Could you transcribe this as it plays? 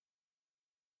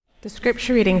The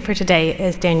scripture reading for today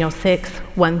is Daniel 6,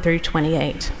 1 through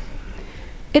 28.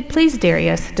 It pleased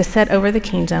Darius to set over the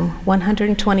kingdom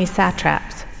 120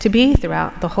 satraps to be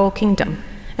throughout the whole kingdom,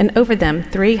 and over them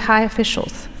 3 high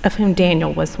officials, of whom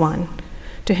Daniel was one,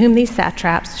 to whom these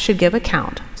satraps should give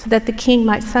account, so that the king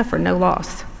might suffer no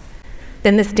loss.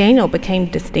 Then this Daniel became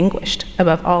distinguished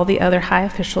above all the other high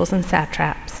officials and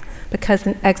satraps, because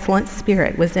an excellent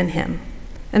spirit was in him.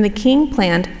 And the king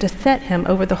planned to set him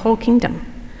over the whole kingdom.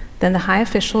 Then the high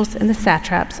officials and the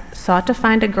satraps sought to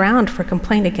find a ground for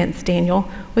complaint against Daniel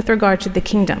with regard to the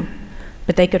kingdom,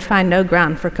 but they could find no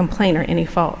ground for complaint or any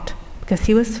fault, because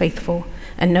he was faithful,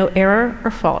 and no error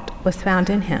or fault was found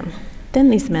in him.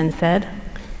 Then these men said,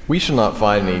 "We shall not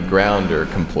find any ground or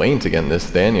complaint against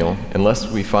this Daniel, unless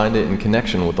we find it in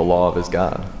connection with the law of his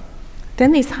God."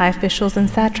 Then these high officials and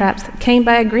satraps came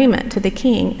by agreement to the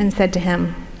king and said to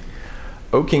him,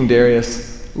 "O King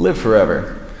Darius, live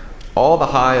forever. All the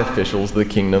high officials of the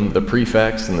kingdom, the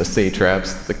prefects and the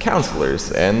satraps, the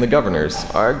counselors and the governors,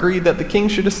 are agreed that the king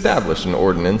should establish an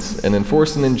ordinance and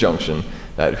enforce an injunction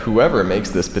that whoever makes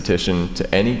this petition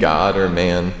to any god or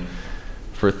man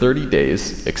for 30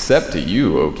 days, except to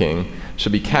you, O king,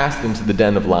 shall be cast into the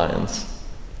den of lions.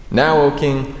 Now, O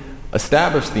king,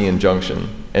 establish the injunction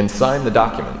and sign the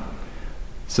document,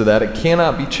 so that it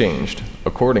cannot be changed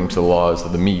according to the laws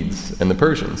of the Medes and the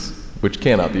Persians, which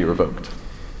cannot be revoked."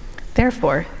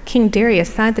 Therefore, King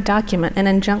Darius signed the document and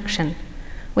injunction.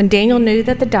 When Daniel knew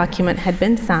that the document had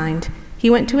been signed, he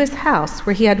went to his house,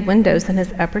 where he had windows in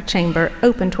his upper chamber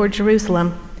open toward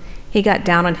Jerusalem. He got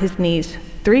down on his knees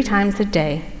 3 times a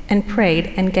day and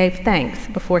prayed and gave thanks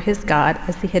before his God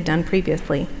as he had done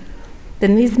previously.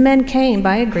 Then these men came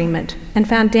by agreement and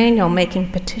found Daniel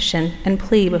making petition and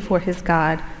plea before his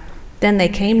God. Then they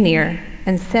came near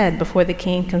and said before the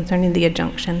king concerning the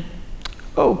injunction,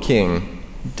 "O king,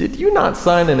 did you not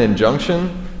sign an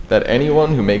injunction that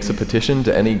anyone who makes a petition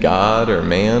to any god or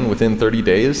man within 30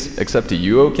 days, except to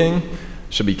you, O king,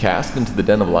 shall be cast into the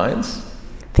den of lions?"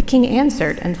 The king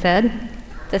answered and said,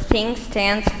 "The thing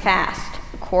stands fast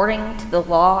according to the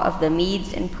law of the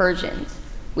Medes and Persians,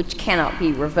 which cannot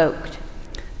be revoked."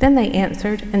 Then they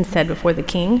answered and said before the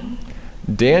king,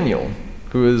 "Daniel,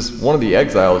 who is one of the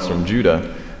exiles from Judah,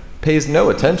 pays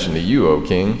no attention to you, O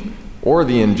king, or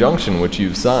the injunction which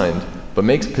you've signed, but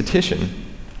makes petition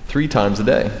 3 times a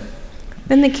day."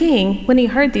 Then the king, when he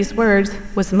heard these words,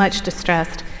 was much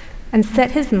distressed, and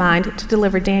set his mind to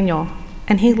deliver Daniel.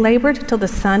 And he labored till the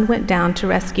sun went down to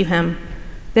rescue him.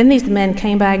 Then these men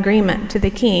came by agreement to the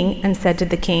king and said to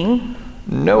the king,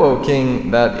 "Know, O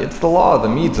king, that it's the law of the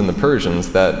Medes and the Persians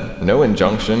that no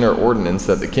injunction or ordinance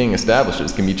that the king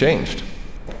establishes can be changed."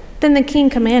 Then the king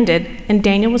commanded, and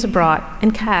Daniel was brought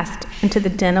and cast into the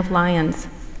den of lions.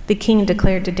 The king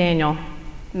declared to Daniel,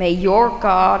 "May your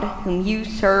God, whom you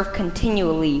serve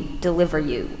continually, deliver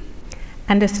you."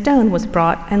 And a stone was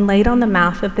brought and laid on the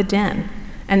mouth of the den.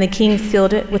 And the king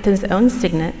sealed it with his own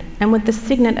signet and with the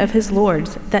signet of his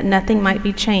lords, that nothing might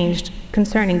be changed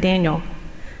concerning Daniel.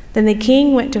 Then the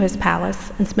king went to his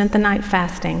palace and spent the night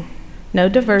fasting. No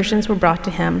diversions were brought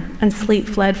to him, and sleep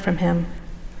fled from him.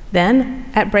 Then,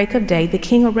 at break of day, the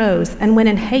king arose and went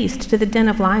in haste to the den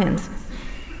of lions.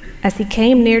 As he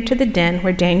came near to the den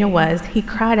where Daniel was, he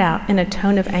cried out in a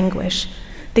tone of anguish.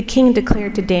 The king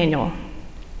declared to Daniel,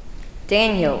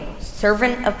 "Daniel,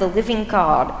 servant of the living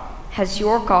God, has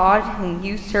your God, whom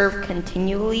you serve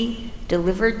continually,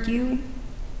 delivered you?"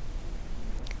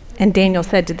 And Daniel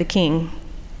said to the king,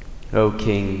 "O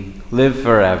king, live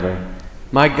forever.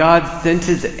 My God sent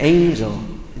his angel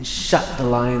and shut the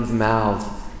lions' mouths,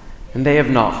 and they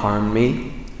have not harmed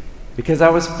me, because I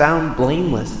was found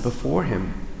blameless before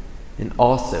him. And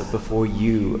also before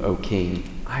you, O king,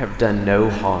 I have done no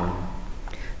harm."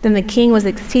 Then the king was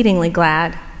exceedingly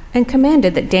glad, and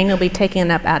commanded that Daniel be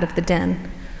taken up out of the den.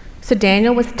 So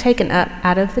Daniel was taken up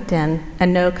out of the den,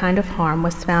 and no kind of harm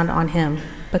was found on him,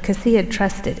 because he had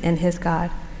trusted in his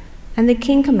God. And the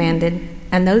king commanded,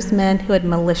 and those men who had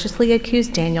maliciously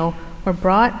accused Daniel were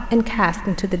brought and cast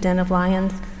into the den of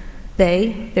lions,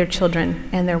 they, their children,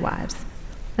 and their wives.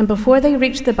 And before they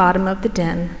reached the bottom of the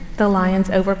den, the lions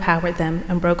overpowered them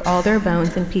and broke all their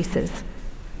bones in pieces.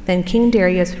 Then King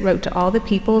Darius wrote to all the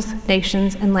peoples,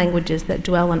 nations, and languages that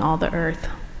dwell in all the earth,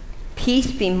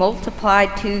 "Peace be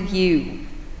multiplied to you.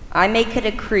 I make a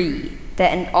decree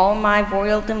that in all my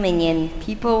royal dominion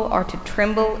people are to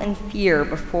tremble and fear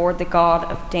before the God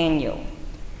of Daniel.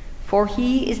 For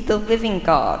he is the living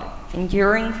God,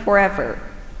 enduring forever.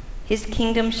 His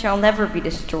kingdom shall never be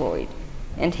destroyed,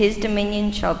 and his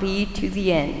dominion shall be to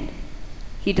the end.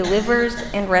 He delivers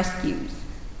and rescues.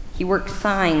 He works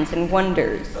signs and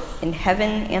wonders in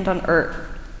heaven and on earth.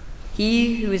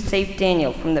 He who has saved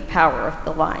Daniel from the power of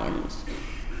the lions.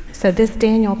 So this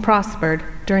Daniel prospered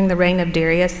during the reign of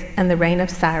Darius and the reign of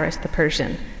Cyrus the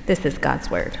Persian. This is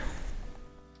God's word.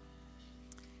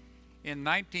 In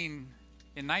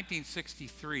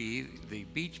 1963, the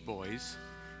Beach Boys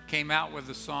came out with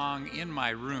the song "In My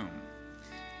Room."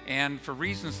 And for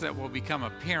reasons that will become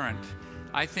apparent,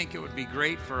 I think it would be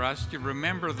great for us to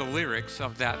remember the lyrics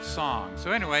of that song.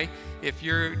 So anyway, if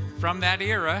you're from that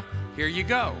era, here you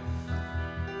go.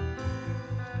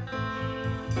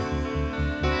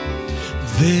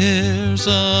 There's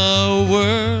a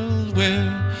world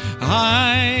where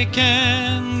I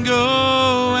can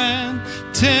go and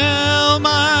tell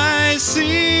my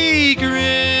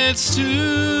secrets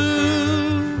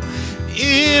to,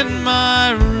 in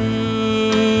my room,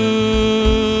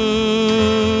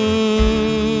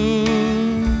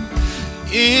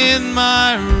 in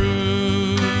my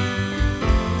room.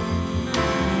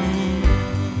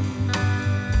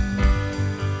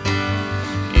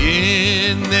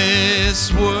 In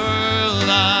this world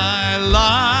I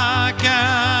lock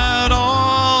out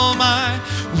all my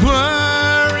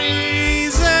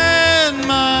worries and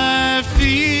my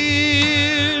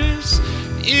fears,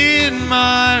 in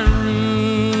my room,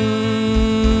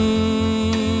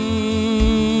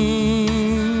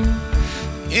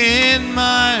 in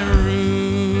my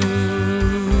room.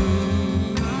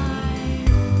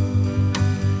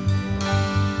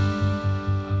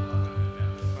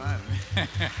 Fun.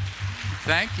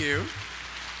 Thank you.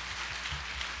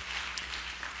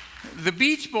 The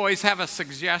Beach Boys have a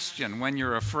suggestion when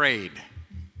you're afraid.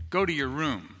 Go to your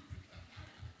room.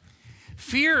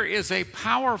 Fear is a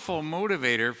powerful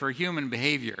motivator for human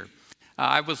behavior.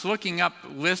 I was looking up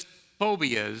list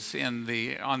phobias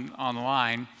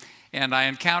online, and I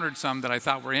encountered some that I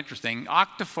thought were interesting.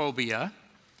 Octophobia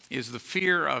is the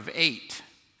fear of 8.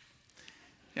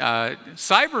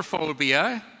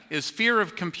 Cyberphobia is fear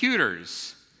of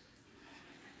computers.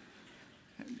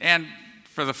 And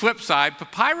for the flip side,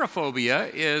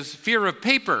 papyrophobia is fear of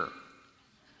paper.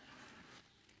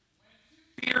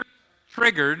 When fear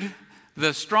triggered,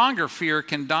 the stronger fear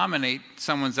can dominate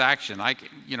someone's action.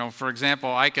 For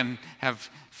example, I can have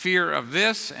fear of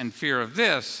this and fear of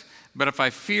this, but if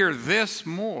I fear this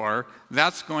more,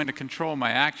 that's going to control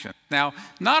my action. Now,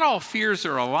 not all fears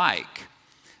are alike.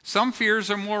 Some fears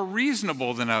are more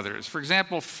reasonable than others. For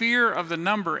example, fear of the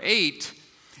number 8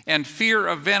 and fear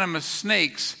of venomous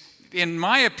snakes, in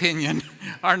my opinion,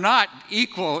 are not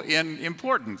equal in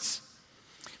importance.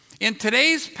 In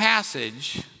today's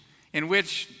passage, in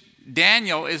which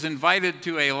Daniel is invited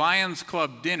to a Lions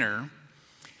Club dinner,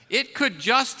 it could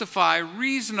justify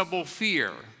reasonable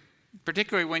fear,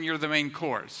 particularly when you're the main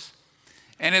course.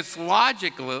 And it's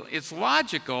logical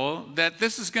that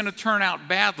this is going to turn out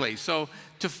badly. So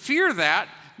to fear that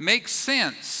makes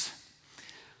sense.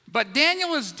 But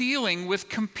Daniel is dealing with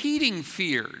competing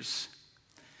fears.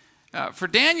 For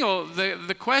Daniel,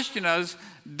 the question is,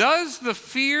 does the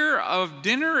fear of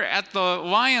dinner at the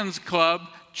Lions Club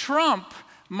trump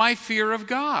my fear of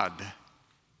God?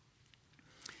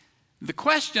 The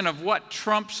question of what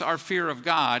trumps our fear of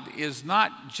God is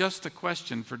not just a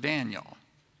question for Daniel,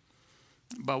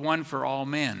 but one for all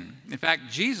men. In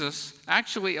fact, Jesus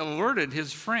actually alerted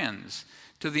his friends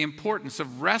to the importance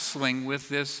of wrestling with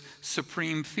this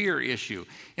supreme fear issue.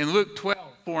 In Luke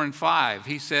 12:4-5,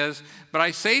 he says, "But I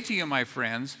say to you, my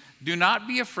friends, do not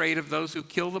be afraid of those who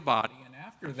kill the body." And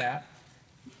after that,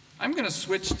 I'm going to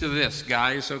switch to this,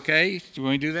 guys, okay? Do we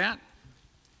want to do that?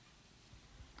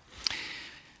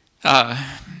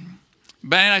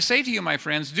 But I say to you, my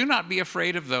friends, do not be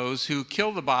afraid of those who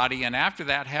kill the body and after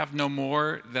that have no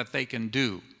more that they can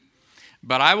do.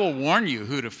 But I will warn you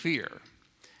who to fear.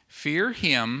 Fear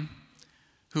him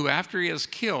who after he is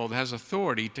killed has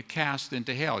authority to cast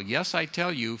into hell. Yes, I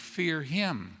tell you, fear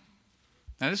him.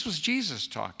 Now this was Jesus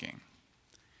talking.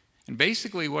 And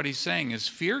basically what he's saying is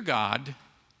fear God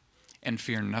and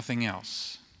fear nothing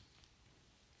else.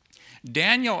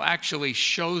 Daniel actually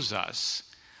shows us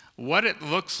what it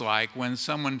looks like when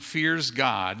someone fears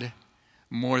God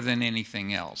more than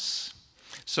anything else.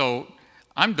 So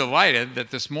I'm delighted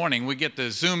that this morning we get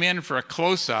to zoom in for a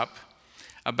close-up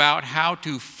about how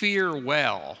to fear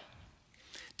well.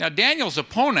 Now, Daniel's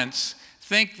opponents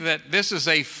think that this is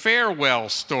a farewell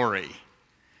story.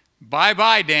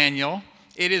 Bye-bye, Daniel.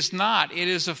 It is not. It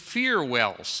is a fear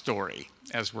well story,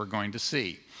 as we're going to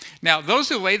see. Now, those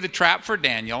who lay the trap for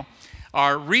Daniel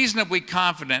are reasonably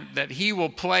confident that he will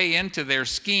play into their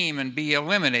scheme and be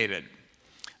eliminated.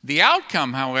 The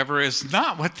outcome, however, is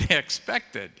not what they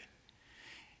expected.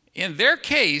 In their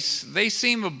case, they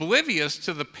seem oblivious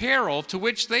to the peril to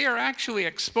which they are actually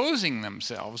exposing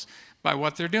themselves by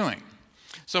what they're doing.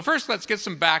 So first, let's get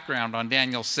some background on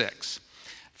Daniel 6.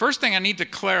 First thing I need to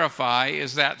clarify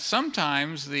is that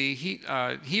sometimes the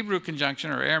Hebrew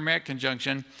conjunction or Aramaic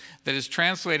conjunction that is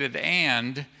translated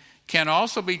and can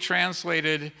also be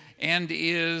translated and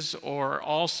is or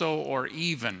also or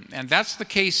even. And that's the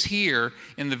case here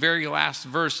in the very last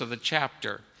verse of the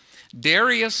chapter.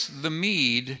 Darius the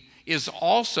Mede is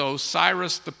also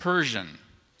Cyrus the Persian.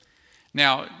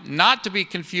 Now, not to be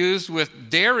confused with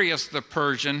Darius the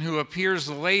Persian, who appears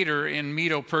later in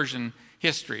Medo-Persian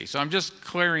history. So I'm just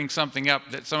clearing something up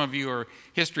that some of you are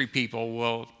history people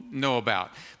will know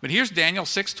about. But here's Daniel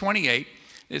 6:28.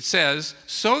 It says,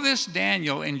 "So this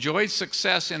Daniel enjoyed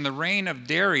success in the reign of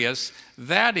Darius,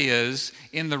 that is,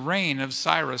 in the reign of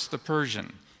Cyrus the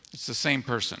Persian." It's the same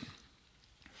person.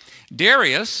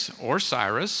 Darius, or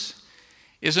Cyrus,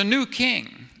 is a new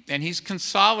king, and he's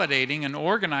consolidating and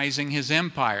organizing his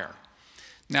empire.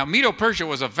 Now, Medo-Persia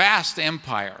was a vast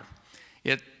empire.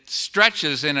 It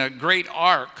stretches in a great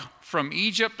arc from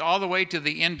Egypt all the way to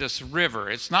the Indus River.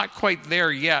 It's not quite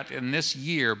there yet in this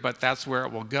year, but that's where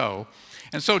it will go.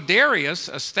 And so Darius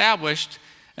established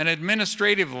an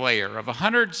administrative layer of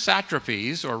 100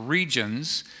 satrapies or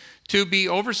regions to be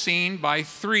overseen by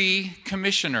 3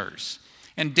 commissioners.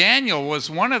 And Daniel was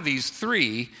one of these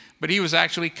 3, but he was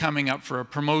actually coming up for a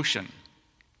promotion.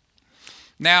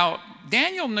 Now,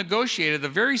 Daniel negotiated a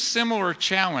very similar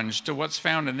challenge to what's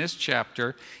found in this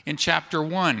chapter in chapter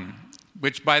 1,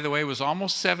 which, by the way, was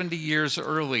almost 70 years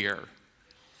earlier.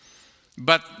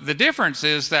 But the difference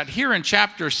is that here in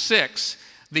chapter 6,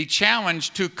 the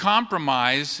challenge to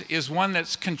compromise is one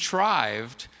that's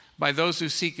contrived by those who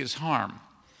seek his harm.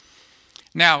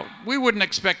 Now, we wouldn't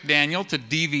expect Daniel to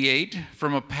deviate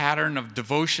from a pattern of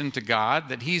devotion to God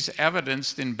that he's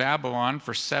evidenced in Babylon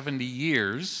for 70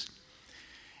 years.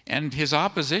 And his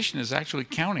opposition is actually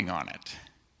counting on it.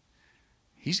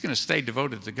 He's going to stay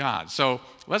devoted to God. So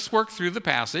let's work through the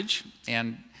passage,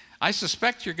 and I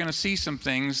suspect you're going to see some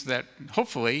things that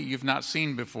hopefully you've not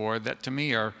seen before that to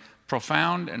me are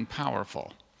profound and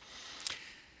powerful.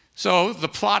 So the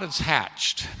plot is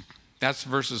hatched. That's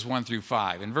verses 1 through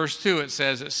 5. In verse 2 it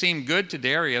says, "It seemed good to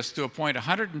Darius to appoint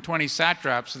 120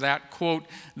 satraps that, quote,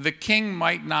 the king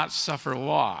might not suffer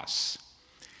loss.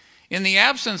 In the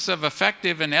absence of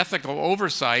effective and ethical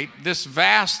oversight, this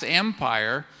vast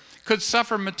empire could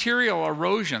suffer material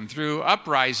erosion through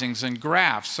uprisings and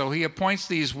grafts. So he appoints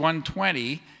these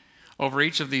 120 over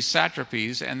each of these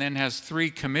satrapies and then has 3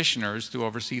 commissioners to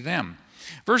oversee them."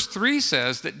 Verse 3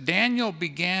 says that Daniel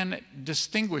began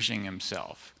distinguishing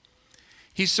himself.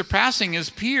 He's surpassing his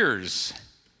peers.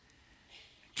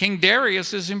 King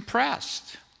Darius is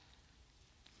impressed.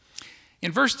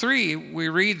 In verse 3, we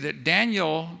read that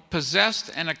Daniel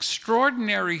possessed an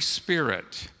extraordinary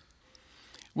spirit,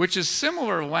 which is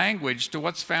similar language to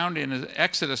what's found in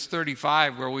Exodus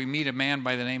 35, where we meet a man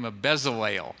by the name of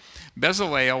Bezalel.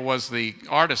 Bezalel was the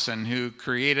artisan who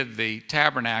created the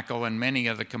tabernacle and many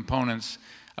of the components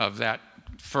of that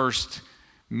first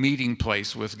meeting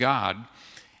place with God.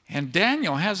 And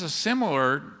Daniel has a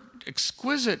similar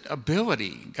exquisite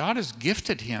ability. God has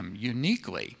gifted him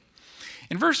uniquely.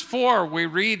 In verse 4, we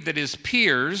read that his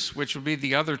peers, which would be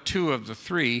the other 2 of the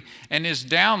 3, and his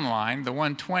downline, the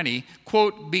 120,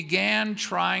 quote, began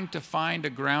trying to find a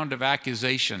ground of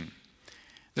accusation.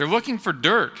 They're looking for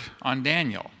dirt on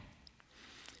Daniel.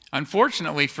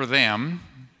 Unfortunately for them,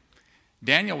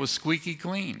 Daniel was squeaky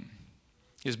clean.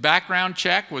 His background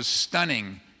check was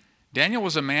stunning. Daniel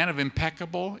was a man of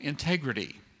impeccable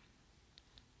integrity.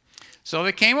 So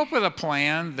they came up with a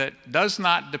plan that does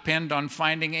not depend on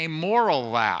finding a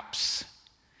moral lapse,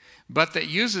 but that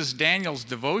uses Daniel's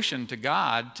devotion to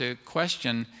God to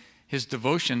question his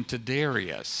devotion to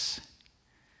Darius.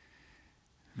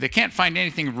 They can't find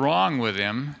anything wrong with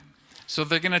him, so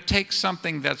they're going to take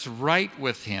something that's right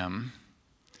with him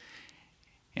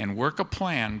and work a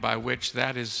plan by which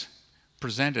that is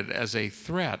presented as a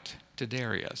threat to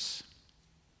Darius.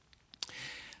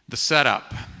 The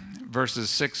setup. Verses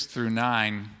 6 through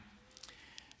 9.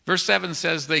 Verse 7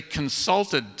 says they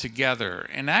consulted together.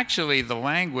 And actually the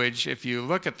language, if you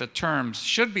look at the terms,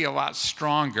 should be a lot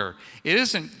stronger. It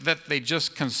isn't that they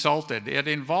just consulted. It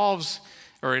involves,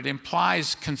 or it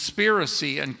implies,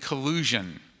 conspiracy and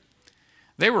collusion.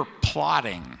 They were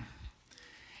plotting.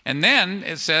 And then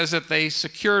it says that they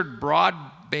secured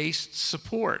broad-based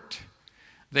support.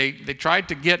 They tried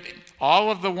to get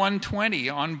all of the 120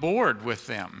 on board with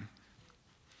them.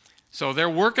 So they're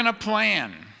working a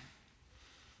plan.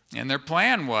 And their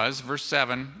plan was, verse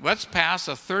 7, let's pass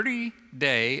a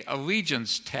 30-day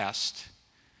allegiance test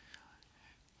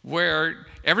where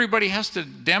everybody has to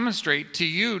demonstrate to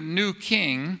you, new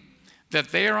king, that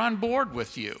they are on board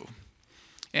with you.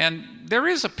 And there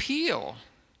is appeal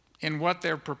in what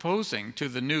they're proposing to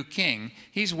the new king.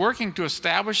 He's working to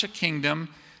establish a kingdom,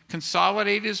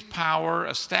 consolidate his power,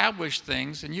 establish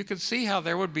things, and you can see how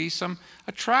there would be some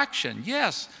attraction.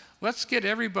 Yes, let's get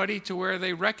everybody to where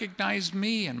they recognize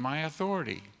me and my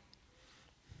authority.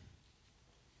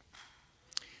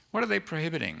 What are they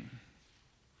prohibiting?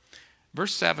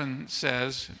 Verse 7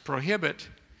 says, prohibit,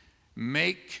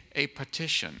 make a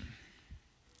petition.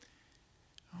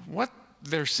 What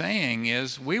they're saying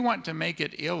is, we want to make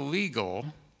it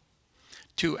illegal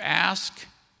to ask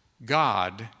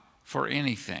God for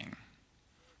anything.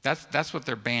 That's what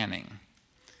they're banning.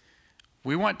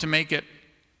 We want to make it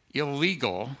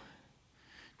illegal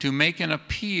to make an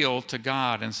appeal to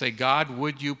God and say, God,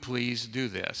 would you please do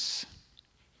this?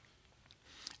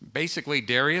 Basically,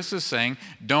 Darius is saying,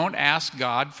 don't ask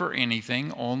God for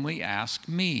anything, only ask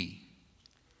me.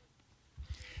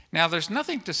 Now, there's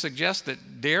nothing to suggest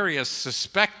that Darius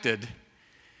suspected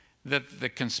that the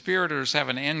conspirators have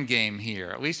an end game here.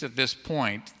 At least at this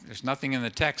point, there's nothing in the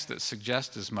text that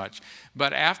suggests as much.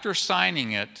 But after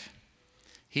signing it,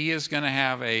 he is going to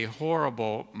have a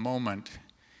horrible moment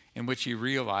in which he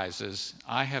realizes,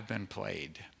 I have been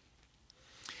played.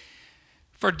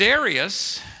 For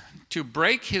Darius, to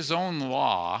break his own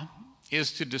law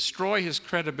is to destroy his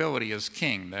credibility as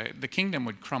king. The kingdom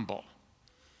would crumble.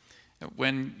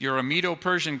 When you're a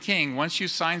Medo-Persian king, once you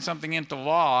sign something into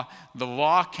law, the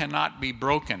law cannot be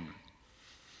broken.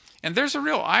 And there's a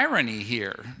real irony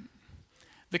here.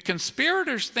 The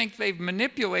conspirators think they've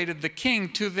manipulated the king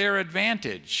to their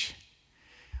advantage.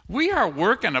 We are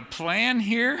working a plan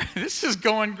here. This is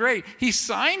going great. He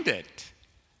signed it.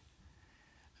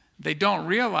 They don't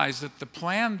realize that the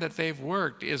plan that they've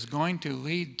worked is going to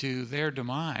lead to their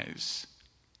demise.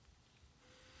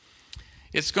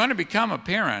 It's going to become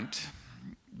apparent,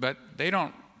 but they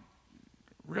don't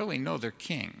really know their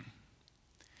king,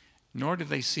 nor do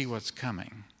they see what's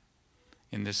coming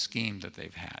in this scheme that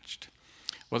they've hatched.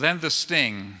 Well, then the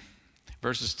sting,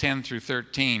 verses 10 through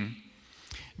 13.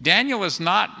 Daniel is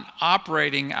not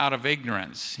operating out of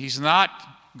ignorance. He's not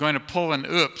going to pull an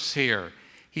oops here.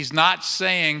 He's not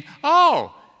saying,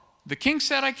 oh, the king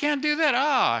said I can't do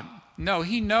that. No,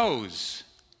 he knows.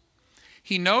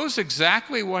 He knows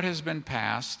exactly what has been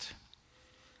passed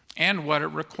and what it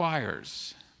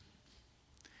requires.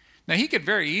 Now, he could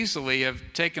very easily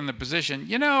have taken the position,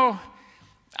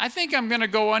 I think I'm going to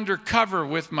go undercover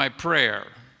with my prayer.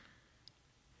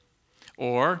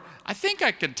 Or, I think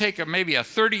I could take maybe a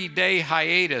 30-day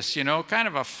hiatus, kind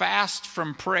of a fast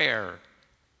from prayer.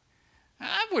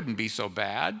 That wouldn't be so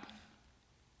bad.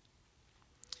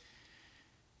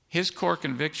 His core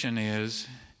conviction is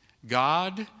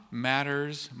God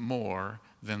matters more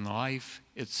than life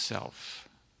itself.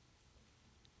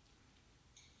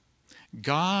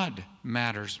 God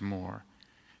matters more.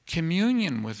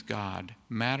 Communion with God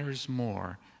matters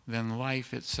more than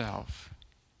life itself.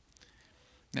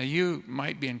 Now, you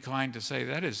might be inclined to say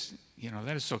that is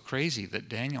so crazy that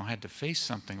Daniel had to face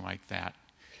something like that.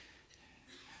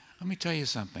 Let me tell you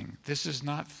something. This is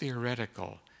not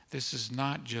theoretical. This is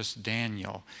not just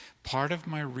Daniel. Part of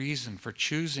my reason for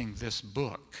choosing this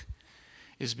book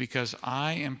is because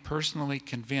I am personally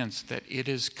convinced that it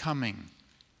is coming,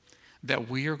 that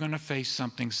we are going to face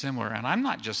something similar. And I'm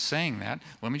not just saying that.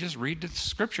 Let me just read the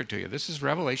scripture to you. This is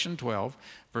Revelation 12,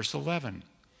 verse 11,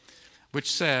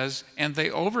 which says, and they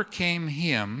overcame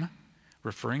him,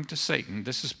 referring to Satan.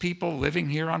 This is people living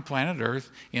here on planet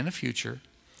Earth in the future.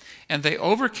 And they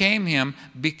overcame him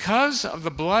because of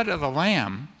the blood of the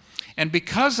Lamb and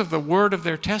because of the word of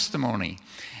their testimony.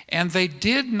 And they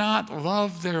did not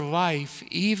love their life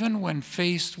even when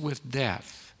faced with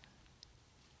death.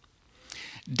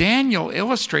 Daniel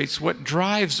illustrates what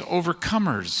drives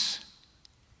overcomers.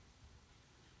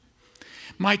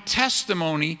 My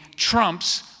testimony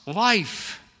trumps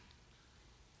life.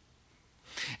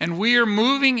 And we are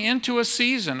moving into a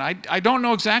season. I don't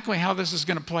know exactly how this is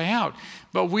going to play out,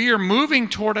 but we are moving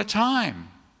toward a time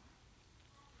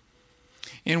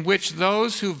in which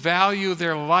those who value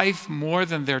their life more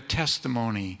than their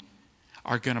testimony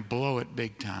are going to blow it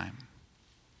big time.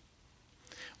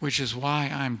 Which is why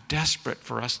I'm desperate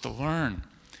for us to learn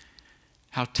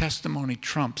how testimony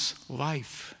trumps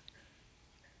life.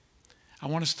 I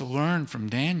want us to learn from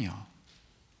Daniel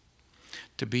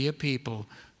to be a people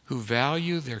who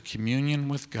value their communion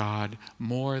with God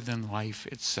more than life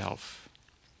itself.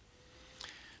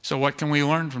 So what can we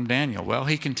learn from Daniel? Well,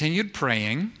 he continued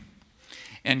praying.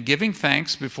 and giving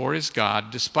thanks before his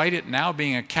God, despite it now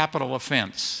being a capital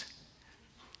offense.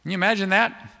 Can you imagine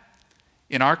that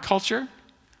in our culture?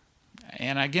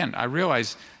 And again, I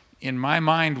realize in my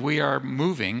mind we are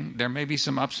moving. There may be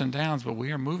some ups and downs, but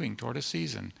we are moving toward a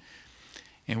season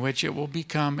in which it will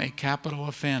become a capital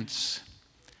offense.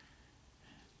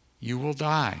 You will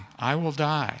die. I will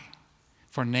die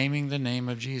for naming the name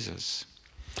of Jesus.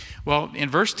 Well, in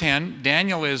verse 10,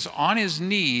 Daniel is on his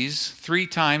knees 3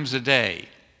 times a day.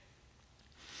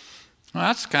 Well,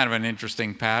 that's kind of an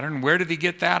interesting pattern. Where did he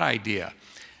get that idea?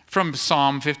 From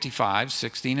Psalm 55,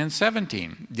 16 and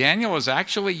 17. Daniel is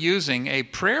actually using a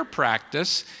prayer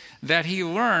practice that he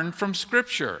learned from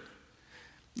Scripture.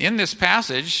 In this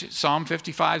passage, Psalm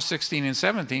 55, 16 and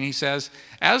 17, he says,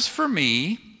 "As for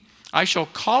me, I shall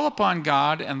call upon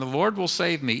God, and the Lord will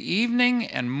save me. Evening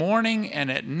and morning and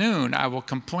at noon I will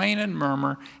complain and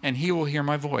murmur, and he will hear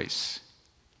my voice."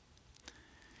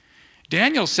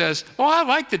 Daniel says, I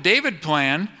like the David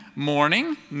plan.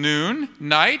 Morning, noon,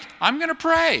 night, I'm going to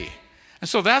pray. And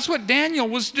so that's what Daniel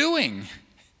was doing.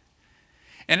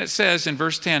 And it says in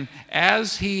verse 10,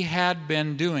 as he had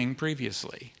been doing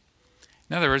previously.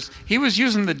 In other words, he was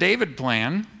using the David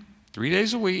plan 3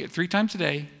 days a week, 3 times a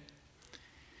day,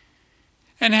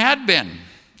 and had been.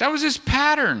 That was his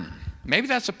pattern. Maybe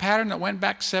that's a pattern that went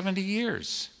back 70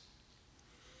 years.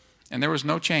 And there was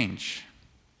no change.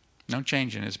 No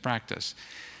change in his practice.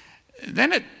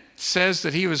 Then it says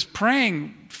that he was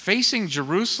praying facing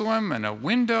Jerusalem and a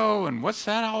window, and what's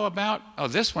that all about? Oh,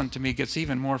 this one to me gets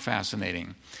even more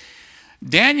fascinating.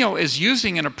 Daniel is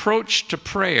using an approach to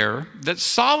prayer that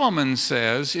Solomon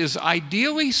says is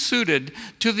ideally suited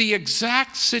to the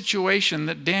exact situation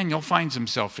that Daniel finds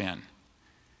himself in.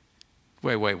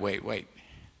 Wait.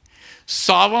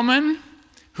 Solomon,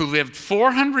 who lived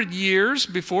 400 years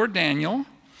before Daniel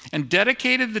and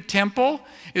dedicated the temple,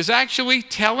 is actually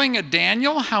telling a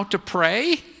Daniel how to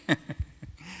pray?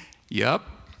 Yep.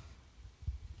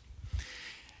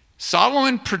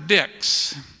 Solomon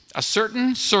predicts a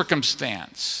certain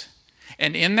circumstance.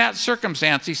 And in that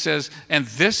circumstance, he says, and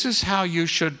this is how you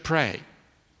should pray.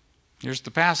 Here's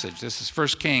the passage. This is 1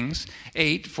 Kings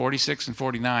 8, 46 and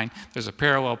 49. There's a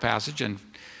parallel passage in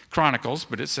Chronicles,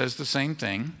 but it says the same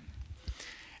thing.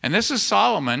 And this is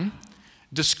Solomon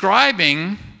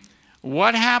describing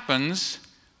what happens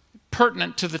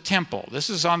pertinent to the temple. This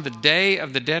is on the day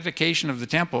of the dedication of the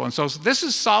temple. And so this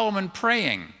is Solomon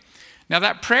praying. Now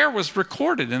that prayer was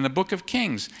recorded in the book of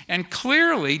Kings, and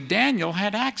clearly Daniel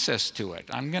had access to it.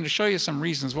 I'm going to show you some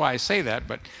reasons why I say that,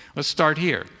 but let's start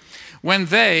here. When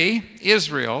they,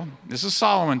 Israel, this is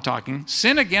Solomon talking,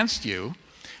 sin against you,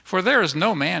 for there is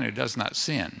no man who does not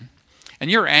sin,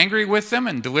 and you're angry with them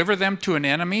and deliver them to an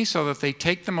enemy so that they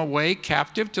take them away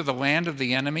captive to the land of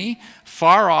the enemy,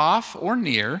 far off or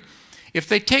near, if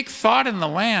they take thought in the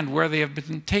land where they have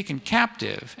been taken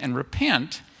captive and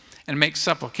repent and make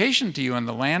supplication to you in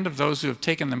the land of those who have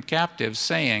taken them captive,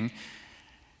 saying,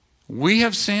 we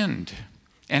have sinned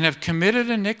and have committed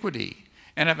iniquity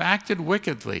and have acted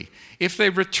wickedly. If they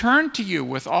return to you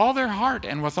with all their heart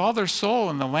and with all their soul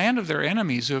in the land of their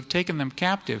enemies who have taken them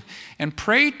captive, and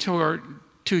pray to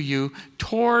you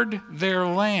toward their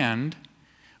land,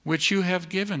 which you have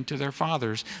given to their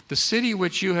fathers, the city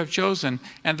which you have chosen,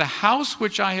 and the house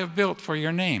which I have built for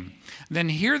your name, then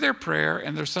hear their prayer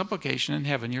and their supplication in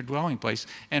heaven, your dwelling place,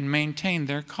 and maintain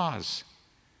their cause.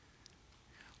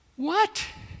 What?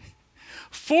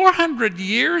 400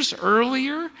 years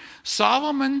earlier,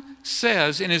 Solomon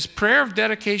says in his prayer of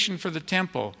dedication for the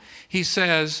temple, he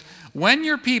says, when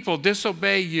your people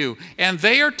disobey you and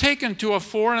they are taken to a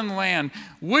foreign land,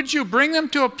 would you bring them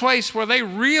to a place where they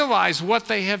realize what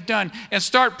they have done and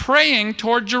start praying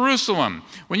toward Jerusalem?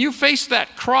 When you face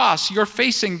that cross, you're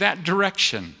facing that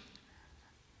direction.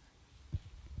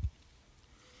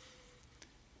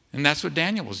 And that's what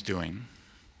Daniel was doing.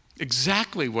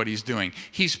 Exactly what he's doing.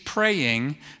 He's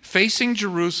praying, facing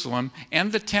Jerusalem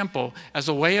and the temple as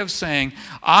a way of saying,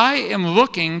 I am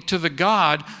looking to the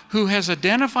God who has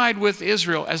identified with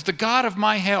Israel as the God of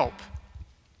my help.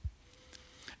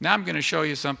 Now I'm going to show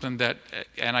you something that,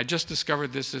 and I just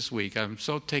discovered this week. I'm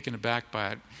so taken aback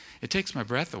by it. It takes my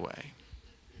breath away.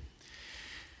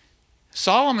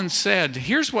 Solomon said,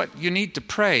 here's what you need to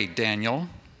pray, Daniel.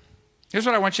 Here's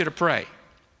what I want you to pray.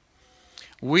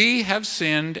 We have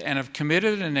sinned and have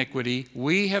committed iniquity.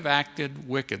 We have acted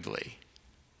wickedly.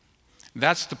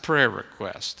 That's the prayer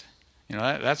request. You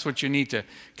know, that's what you need to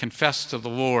confess to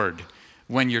the Lord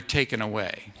when you're taken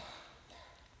away.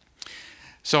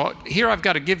 So here I've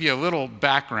got to give you a little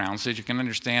background so that you can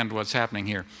understand what's happening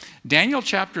here. Daniel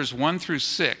chapters 1 through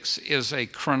 6 is a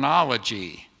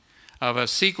chronology of a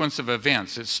sequence of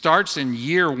events. It starts in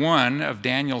year 1 of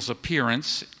Daniel's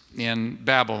appearance in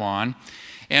Babylon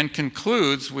and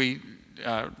concludes,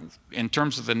 in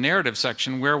terms of the narrative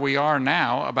section, where we are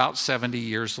now about 70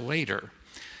 years later.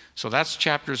 So that's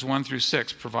chapters 1 through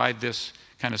 6 provide this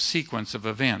kind of sequence of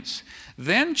events.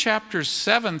 Then chapters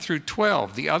 7 through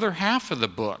 12, the other half of the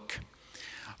book,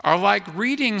 are like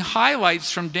reading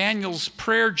highlights from Daniel's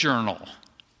prayer journal.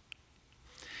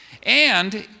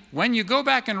 And when you go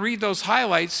back and read those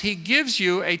highlights, he gives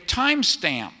you a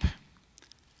timestamp.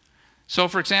 So,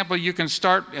 for example, you can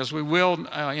start, as we will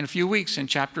in a few weeks, in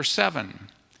chapter 7.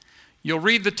 You'll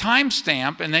read the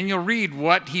timestamp, and then you'll read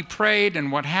what he prayed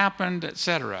and what happened,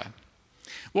 etc.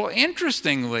 Well,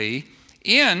 interestingly,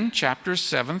 in chapters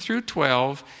 7 through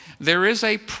 12, there is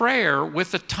a prayer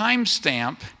with a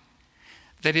timestamp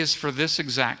that is for this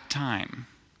exact time.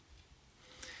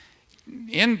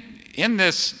 In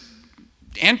this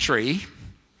entry,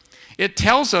 it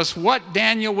tells us what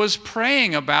Daniel was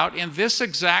praying about in this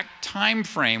exact time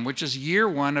frame, which is year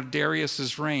 1 of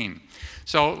Darius's reign.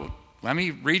 So let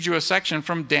me read you a section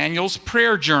from Daniel's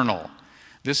prayer journal.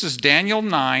 This is Daniel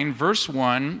 9, verse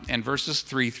 1 and verses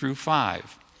 3 through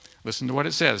 5. Listen to what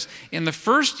it says. In the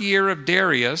first year of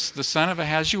Darius, the son of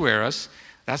Ahasuerus,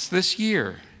 that's this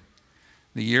year,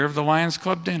 the year of the Lions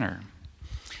Club dinner,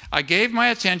 I gave my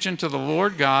attention to the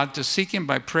Lord God to seek him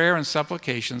by prayer and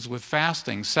supplications with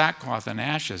fasting, sackcloth, and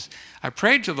ashes. I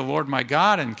prayed to the Lord my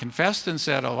God and confessed and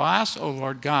said, Alas, O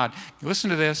Lord God, listen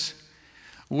to this,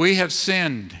 we have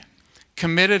sinned,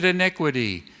 committed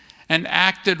iniquity, and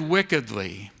acted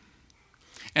wickedly,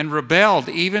 and rebelled,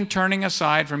 even turning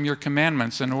aside from your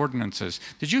commandments and ordinances.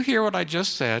 Did you hear what I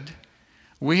just said?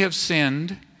 We have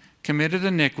sinned, committed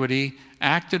iniquity,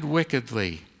 acted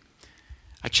wickedly.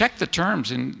 I checked the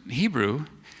terms in Hebrew.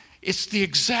 It's the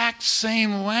exact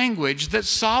same language that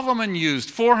Solomon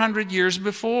used 400 years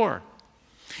before.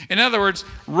 In other words,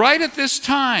 right at this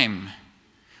time,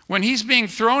 when he's being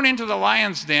thrown into the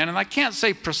lion's den, and I can't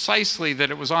say precisely that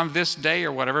it was on this day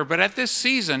or whatever, but at this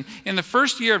season, in the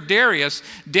first year of Darius,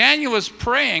 Daniel was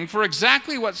praying for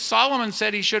exactly what Solomon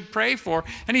said he should pray for,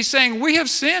 and he's saying, we have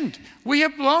sinned, we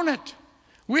have blown it,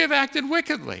 we have acted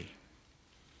wickedly.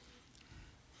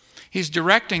 He's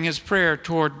directing his prayer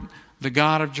toward the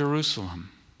God of Jerusalem,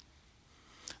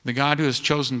 the God who has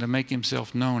chosen to make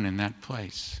himself known in that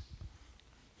place.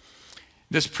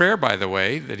 This prayer, by the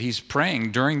way, that he's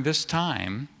praying during this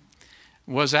time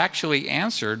was actually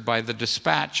answered by the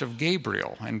dispatch of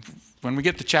Gabriel. And when we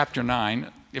get to chapter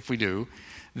 9, if we do,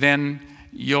 then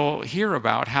you'll hear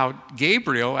about how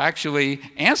Gabriel actually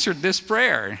answered this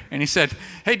prayer. And he said,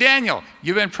 hey, Daniel,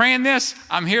 you've been praying this?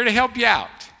 I'm here to help you out.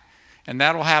 And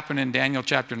that'll happen in Daniel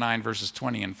chapter 9, verses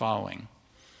 20 and following.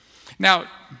 Now,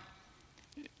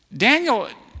 Daniel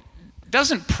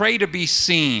doesn't pray to be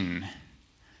seen.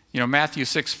 You know, Matthew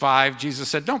 6:5, Jesus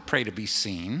said, don't pray to be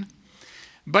seen.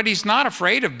 But he's not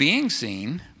afraid of being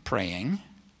seen praying.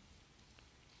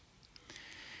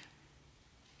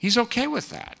 He's okay with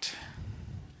that,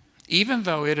 even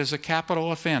though it is a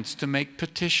capital offense to make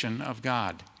petition of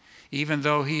God. Even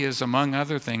though he is, among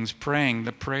other things, praying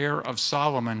the prayer of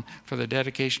Solomon for the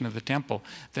dedication of the temple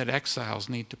that exiles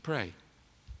need to pray.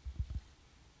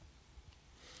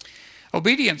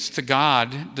 Obedience to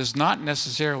God does not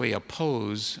necessarily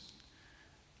oppose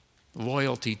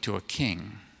loyalty to a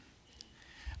king.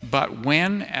 But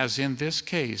when, as in this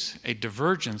case, a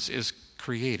divergence is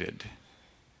created,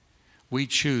 we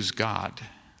choose God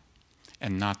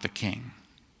and not the king.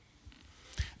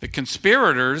 The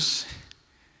conspirators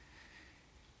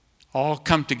all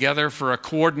come together for a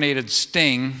coordinated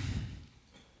sting,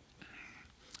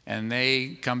 and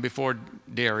they come before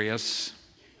Darius.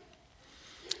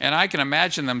 And I can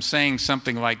imagine them saying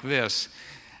something like this.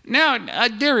 Now,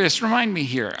 Darius, remind me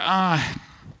here. I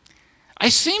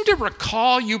seem to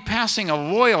recall you passing a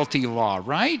loyalty law,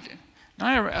 right?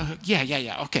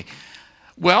 Yeah, okay.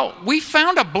 Well, we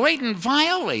found a blatant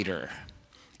violator.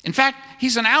 In fact,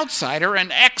 he's an outsider,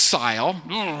 an exile.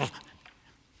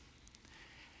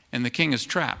 And the king is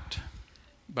trapped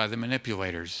by the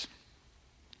manipulators.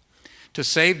 To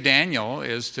save Daniel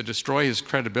is to destroy his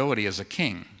credibility as a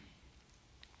king.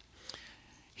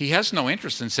 He has no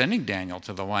interest in sending Daniel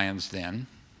to the lion's den.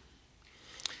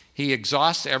 He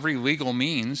exhausts every legal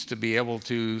means to be able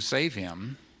to save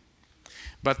him.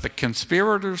 But the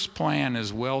conspirators' plan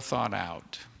is well thought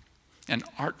out and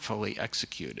artfully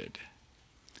executed.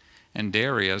 And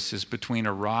Darius is between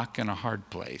a rock and a hard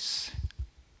place.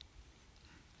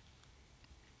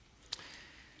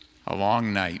 A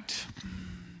long night,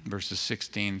 verses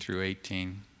 16 through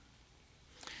 18.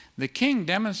 The king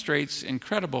demonstrates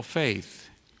incredible faith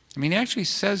I mean, he actually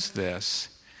says this.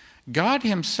 God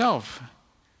himself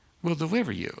will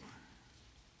deliver you.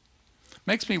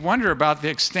 Makes me wonder about the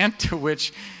extent to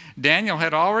which Daniel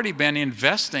had already been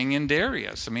investing in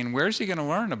Darius. I mean, where's he going to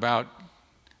learn about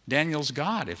Daniel's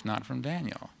God if not from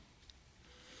Daniel?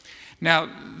 Now,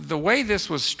 the way this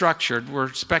was structured,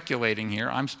 we're speculating here,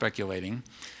 I'm speculating,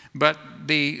 but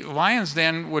the lion's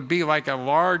den would be like a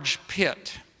large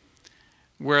pit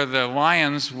where the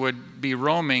lions would be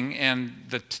roaming, and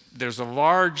there's a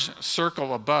large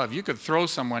circle above. You could throw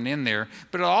someone in there,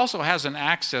 but it also has an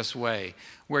access way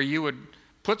where you would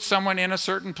put someone in a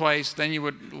certain place, then you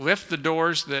would lift the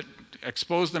doors that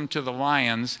expose them to the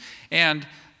lions, and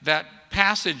that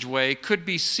passageway could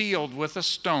be sealed with a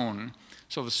stone.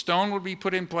 So the stone would be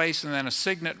put in place, and then a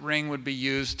signet ring would be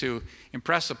used to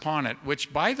impress upon it,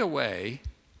 which, by the way,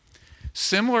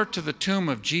 similar to the tomb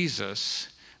of Jesus,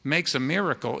 makes a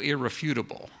miracle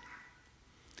irrefutable.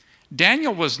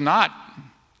 Daniel was not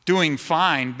doing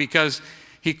fine because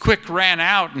he quick ran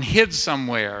out and hid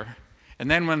somewhere. And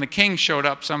then when the king showed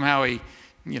up, somehow he,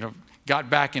 got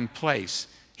back in place.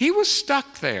 He was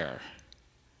stuck there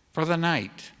for the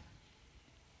night.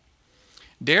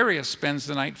 Darius spends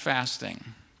the night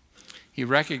fasting. He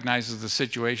recognizes the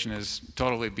situation is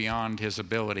totally beyond his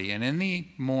ability. And in the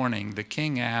morning, the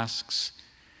king asks,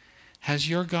 "Has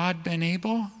your God been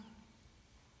able?"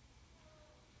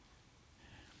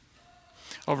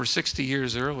 Over 60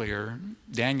 years earlier,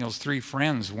 Daniel's 3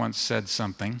 friends once said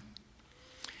something.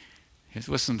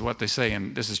 Listen to what they say,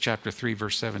 and this is chapter 3,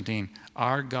 verse 17.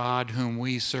 "Our God whom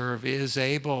we serve is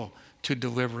able to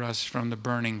deliver us from the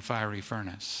burning fiery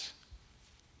furnace."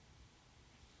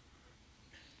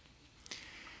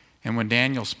 And when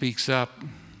Daniel speaks up,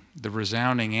 the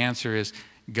resounding answer is,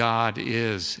 God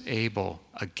is able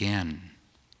again.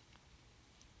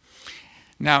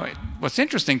 Now, what's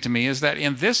interesting to me is that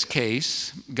in this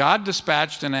case, God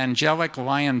dispatched an angelic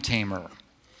lion tamer.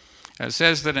 It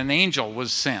says that an angel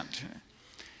was sent.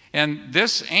 And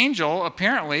this angel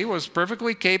apparently was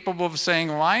perfectly capable of saying,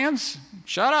 "Lions,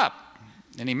 shut up."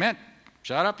 And he meant,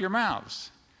 shut up your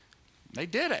mouths. They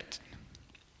did it.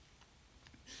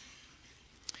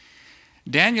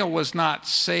 Daniel was not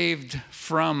saved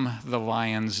from the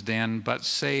lion's den, but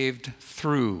saved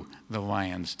through the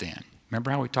lion's den.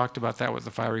 Remember how we talked about that with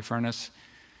the fiery furnace?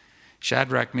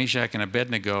 Shadrach, Meshach, and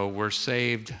Abednego were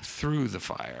saved through the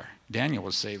fire. Daniel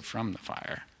was saved from the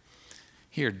fire.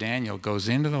 Here, Daniel goes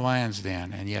into the lion's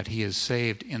den, and yet he is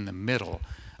saved in the middle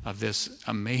of this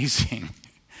amazing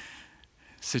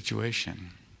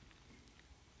situation.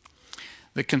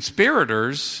 The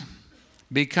conspirators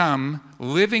become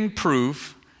living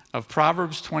proof of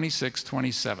Proverbs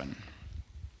 26:27.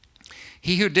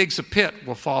 He who digs a pit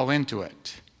will fall into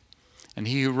it, and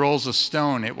he who rolls a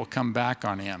stone, it will come back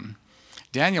on him.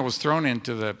 Daniel was thrown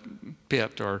into the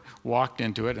pit, or walked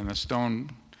into it, and the stone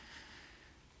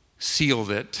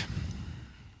sealed it.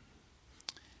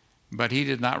 But he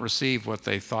did not receive what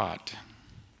they thought.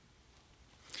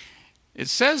 It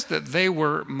says that they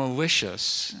were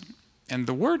malicious, and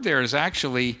the word there is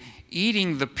actually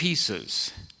eating the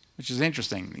pieces, which is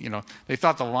interesting. They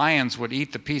thought the lions would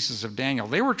eat the pieces of Daniel.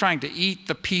 They were trying to eat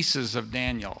the pieces of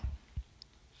Daniel.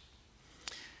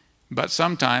 But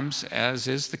sometimes, as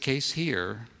is the case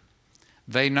here,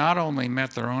 they not only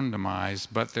met their own demise,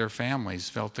 but their families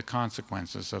felt the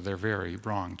consequences of their very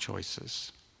wrong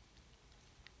choices.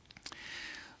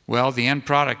 Well, the end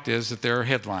product is that there are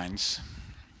headlines.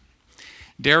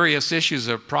 Darius issues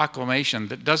a proclamation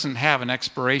that doesn't have an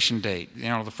expiration date.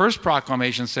 The first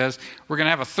proclamation says, we're going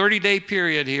to have a 30-day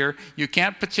period here. You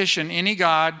can't petition any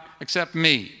God except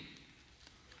me.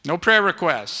 No prayer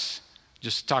requests.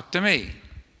 Just talk to me.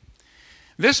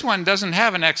 This one doesn't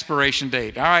have an expiration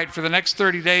date. All right, for the next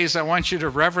 30 days, I want you to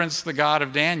reverence the God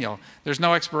of Daniel. There's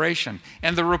no expiration.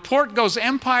 And the report goes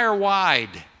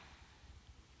empire-wide.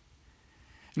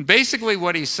 And basically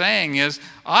what he's saying is,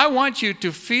 I want you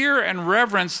to fear and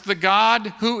reverence the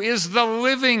God who is the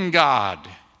living God.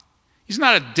 He's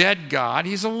not a dead God,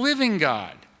 he's a living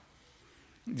God.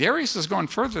 Darius is going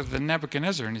further than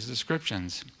Nebuchadnezzar in his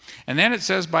descriptions. And then it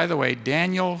says, by the way,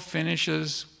 Daniel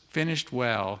finished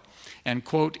well and,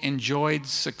 quote, enjoyed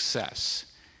success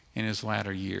in his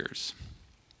latter years.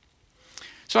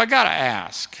 So I got to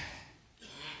ask,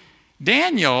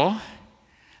 Daniel,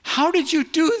 how did you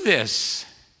do this?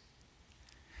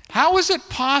 How is it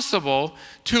possible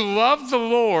to love the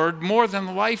Lord more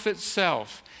than life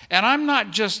itself? And I'm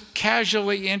not just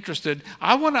casually interested.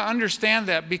 I want to understand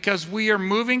that because we are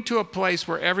moving to a place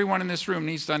where everyone in this room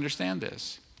needs to understand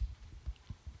this.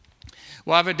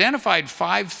 Well, I've identified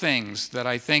 5 things that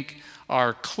I think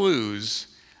are clues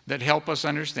that help us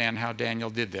understand how Daniel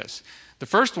did this. The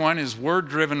first one is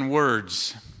word-driven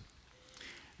words.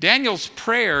 Daniel's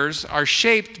prayers are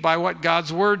shaped by what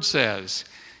God's word says.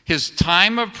 His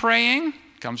time of praying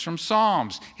comes from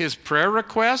Psalms. His prayer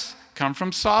requests come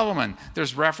from Solomon.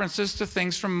 There's references to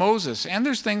things from Moses, and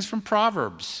there's things from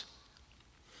Proverbs.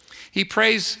 He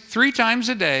prays 3 times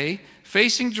a day,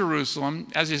 facing Jerusalem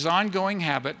as his ongoing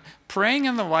habit, praying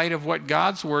in the light of what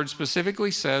God's word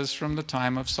specifically says from the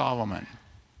time of Solomon.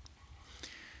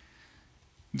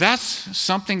 That's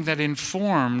something that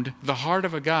informed the heart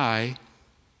of a guy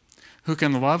who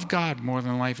can love God more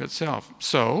than life itself.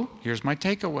 So, here's my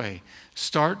takeaway.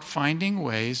 Start finding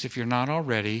ways, if you're not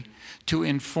already, to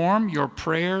inform your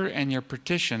prayer and your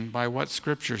petition by what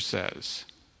Scripture says.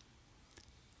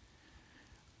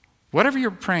 Whatever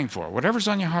you're praying for, whatever's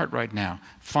on your heart right now,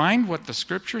 find what the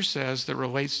Scripture says that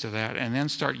relates to that, and then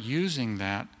start using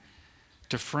that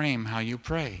to frame how you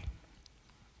pray.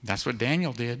 That's what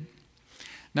Daniel did.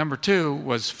 Number 2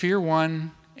 was fear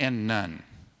one and none.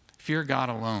 Fear God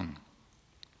alone.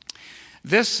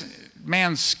 This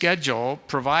man's schedule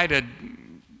provided,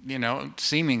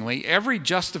 seemingly every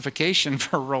justification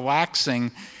for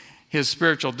relaxing his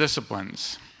spiritual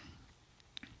disciplines.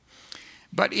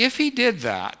 But if he did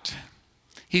that,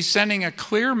 he's sending a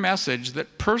clear message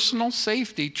that personal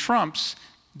safety trumps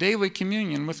daily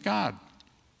communion with God.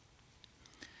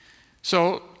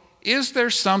 So, is there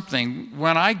something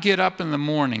when I get up in the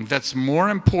morning that's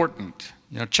more important,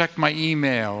 check my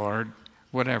email or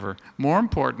whatever, more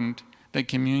important than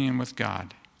communion with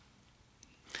God?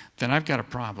 Then I've got a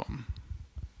problem.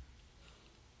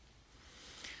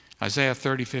 Isaiah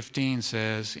 30:15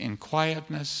 says, "In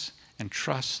quietness and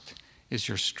trust is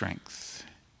your strength."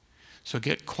 So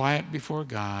get quiet before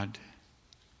God.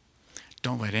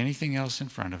 Don't let anything else in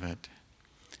front of it.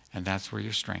 And that's where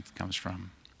your strength comes from.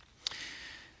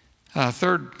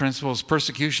 Third principle is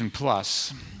persecution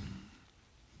plus.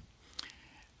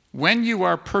 When you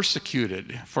are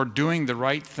persecuted for doing the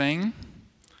right thing,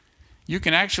 you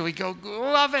can actually go,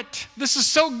 love it. This is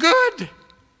so good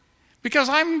because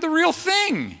I'm the real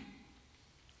thing.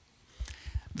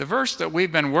 The verse that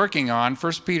we've been working on,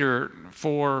 1 Peter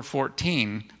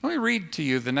 4:14, let me read to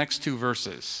you the next 2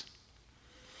 verses.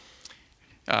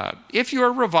 If you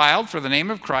are reviled for the name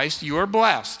of Christ, you are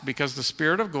blessed because the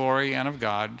Spirit of glory and of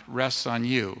God rests on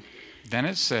you. Then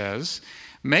it says,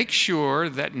 make sure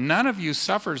that none of you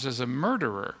suffers as a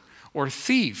murderer or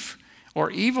thief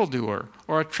or evildoer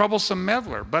or a troublesome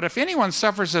meddler. But if anyone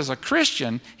suffers as a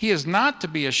Christian, he is not to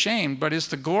be ashamed, but is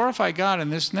to glorify God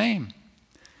in this name.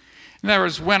 In other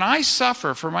words, when I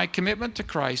suffer for my commitment to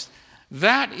Christ,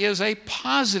 that is a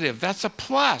positive. That's a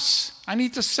plus. I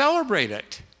need to celebrate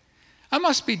it. I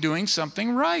must be doing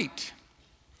something right.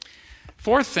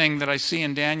 Fourth thing that I see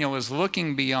in Daniel is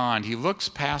looking beyond. He looks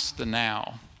past the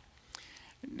now.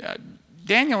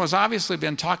 Daniel has obviously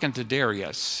been talking to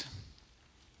Darius.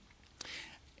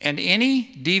 And any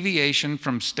deviation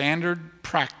from standard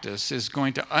practice is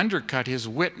going to undercut his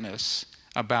witness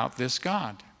about this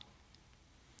God.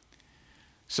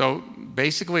 So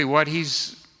basically what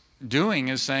he's doing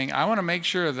is saying, I want to make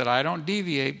sure that I don't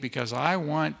deviate because I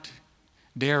want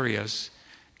Darius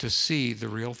to see the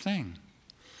real thing.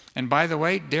 And by the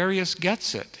way, Darius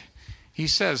gets it. He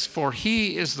says, for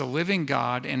he is the living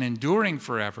God and enduring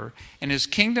forever, and his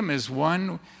kingdom is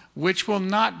one which will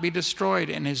not be destroyed,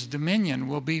 and his dominion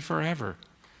will be forever.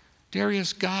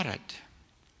 Darius got it.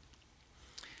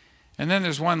 And then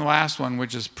there's one last one,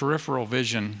 which is peripheral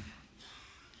vision.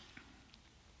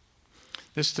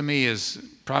 This to me is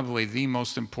probably the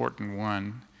most important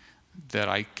one that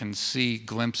I can see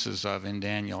glimpses of in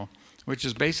Daniel, which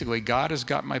is basically, God has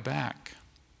got my back.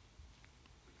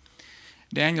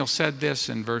 Daniel said this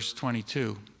in verse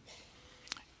 22.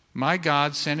 My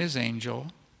God sent his angel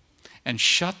and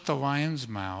shut the lions'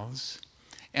 mouths,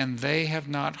 and they have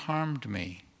not harmed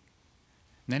me.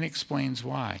 And then he explains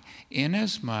why.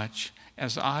 Inasmuch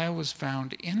as I was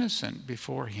found innocent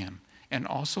before him, and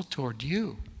also toward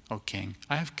you, O king,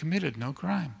 I have committed no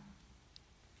crime.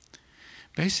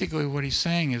 Basically what he's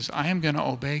saying is, I am going to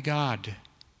obey God,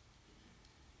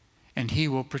 and he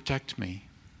will protect me.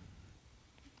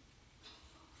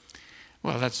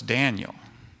 Well, that's Daniel.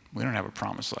 We don't have a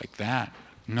promise like that.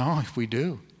 No, we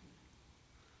do.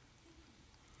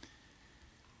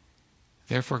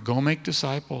 Therefore, go make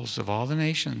disciples of all the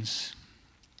nations,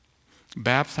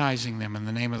 baptizing them in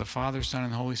the name of the Father, Son,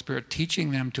 and Holy Spirit,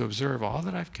 teaching them to observe all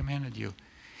that I've commanded you.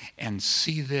 And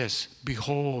see this,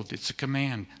 behold, it's a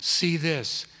command. See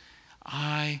this,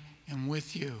 I am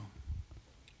with you.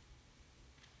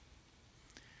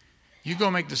 You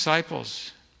go make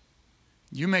disciples.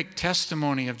 You make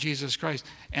testimony of Jesus Christ,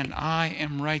 and I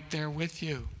am right there with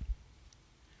you.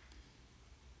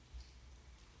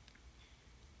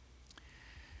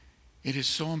 It is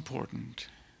so important.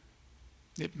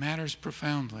 It matters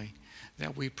profoundly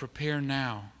that we prepare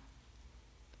now.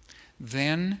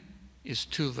 Then is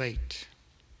too late.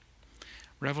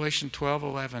 Revelation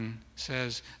 12:11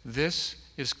 says, "This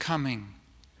is coming.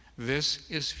 This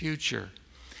is future.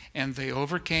 And they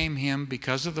overcame him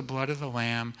because of the blood of the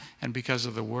Lamb and because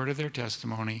of the word of their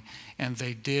testimony, and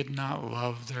they did not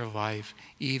love their life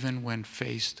even when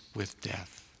faced with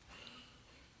death."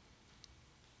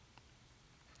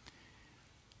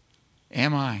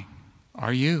 Am I?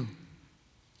 Are you?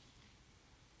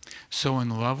 So in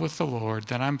love with the Lord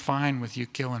that I'm fine with you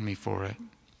killing me for it.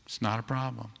 It's not a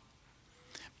problem.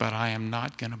 But I am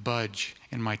not going to budge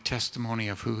in my testimony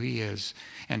of who he is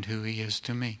and who he is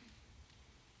to me.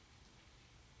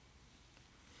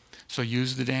 So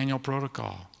use the Daniel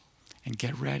protocol and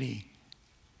get ready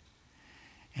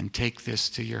and take this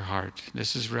to your heart.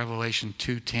 This is Revelation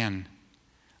 2:10.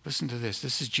 Listen to this.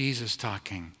 This is Jesus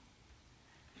talking.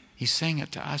 He's saying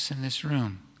it to us in this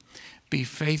room. Be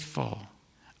faithful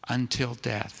until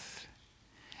death,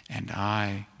 and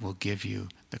I will give you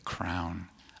the crown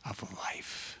of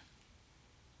life.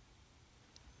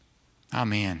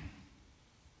 Amen.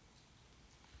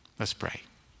 Let's pray.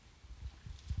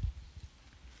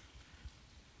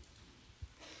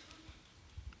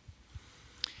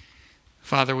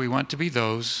 Father, we want to be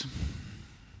those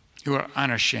who are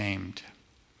unashamed,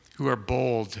 who are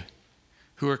bold,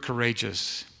 who are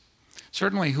courageous,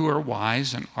 certainly who are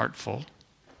wise and artful,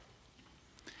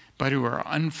 but who are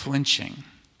unflinching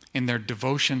in their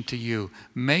devotion to you.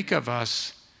 Make of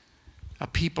us a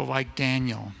people like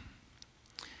Daniel.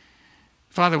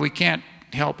 Father, we can't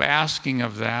help asking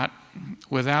of that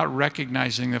without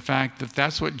recognizing the fact that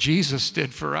that's what Jesus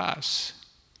did for us.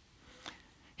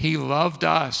 He loved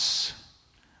us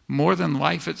more than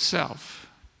life itself.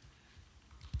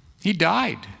 He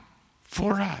died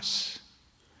for us.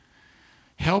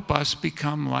 Help us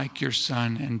become like your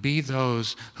Son and be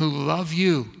those who love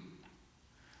you,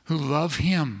 who love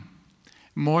him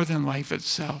more than life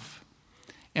itself,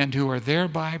 and who are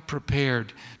thereby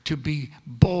prepared to be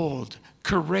bold,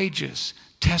 courageous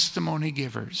testimony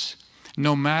givers,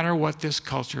 no matter what this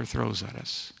culture throws at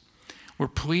us. We're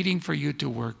pleading for you to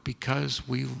work because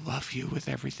we love you with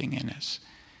everything in us.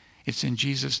 It's in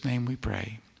Jesus' name we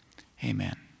pray.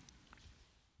 Amen.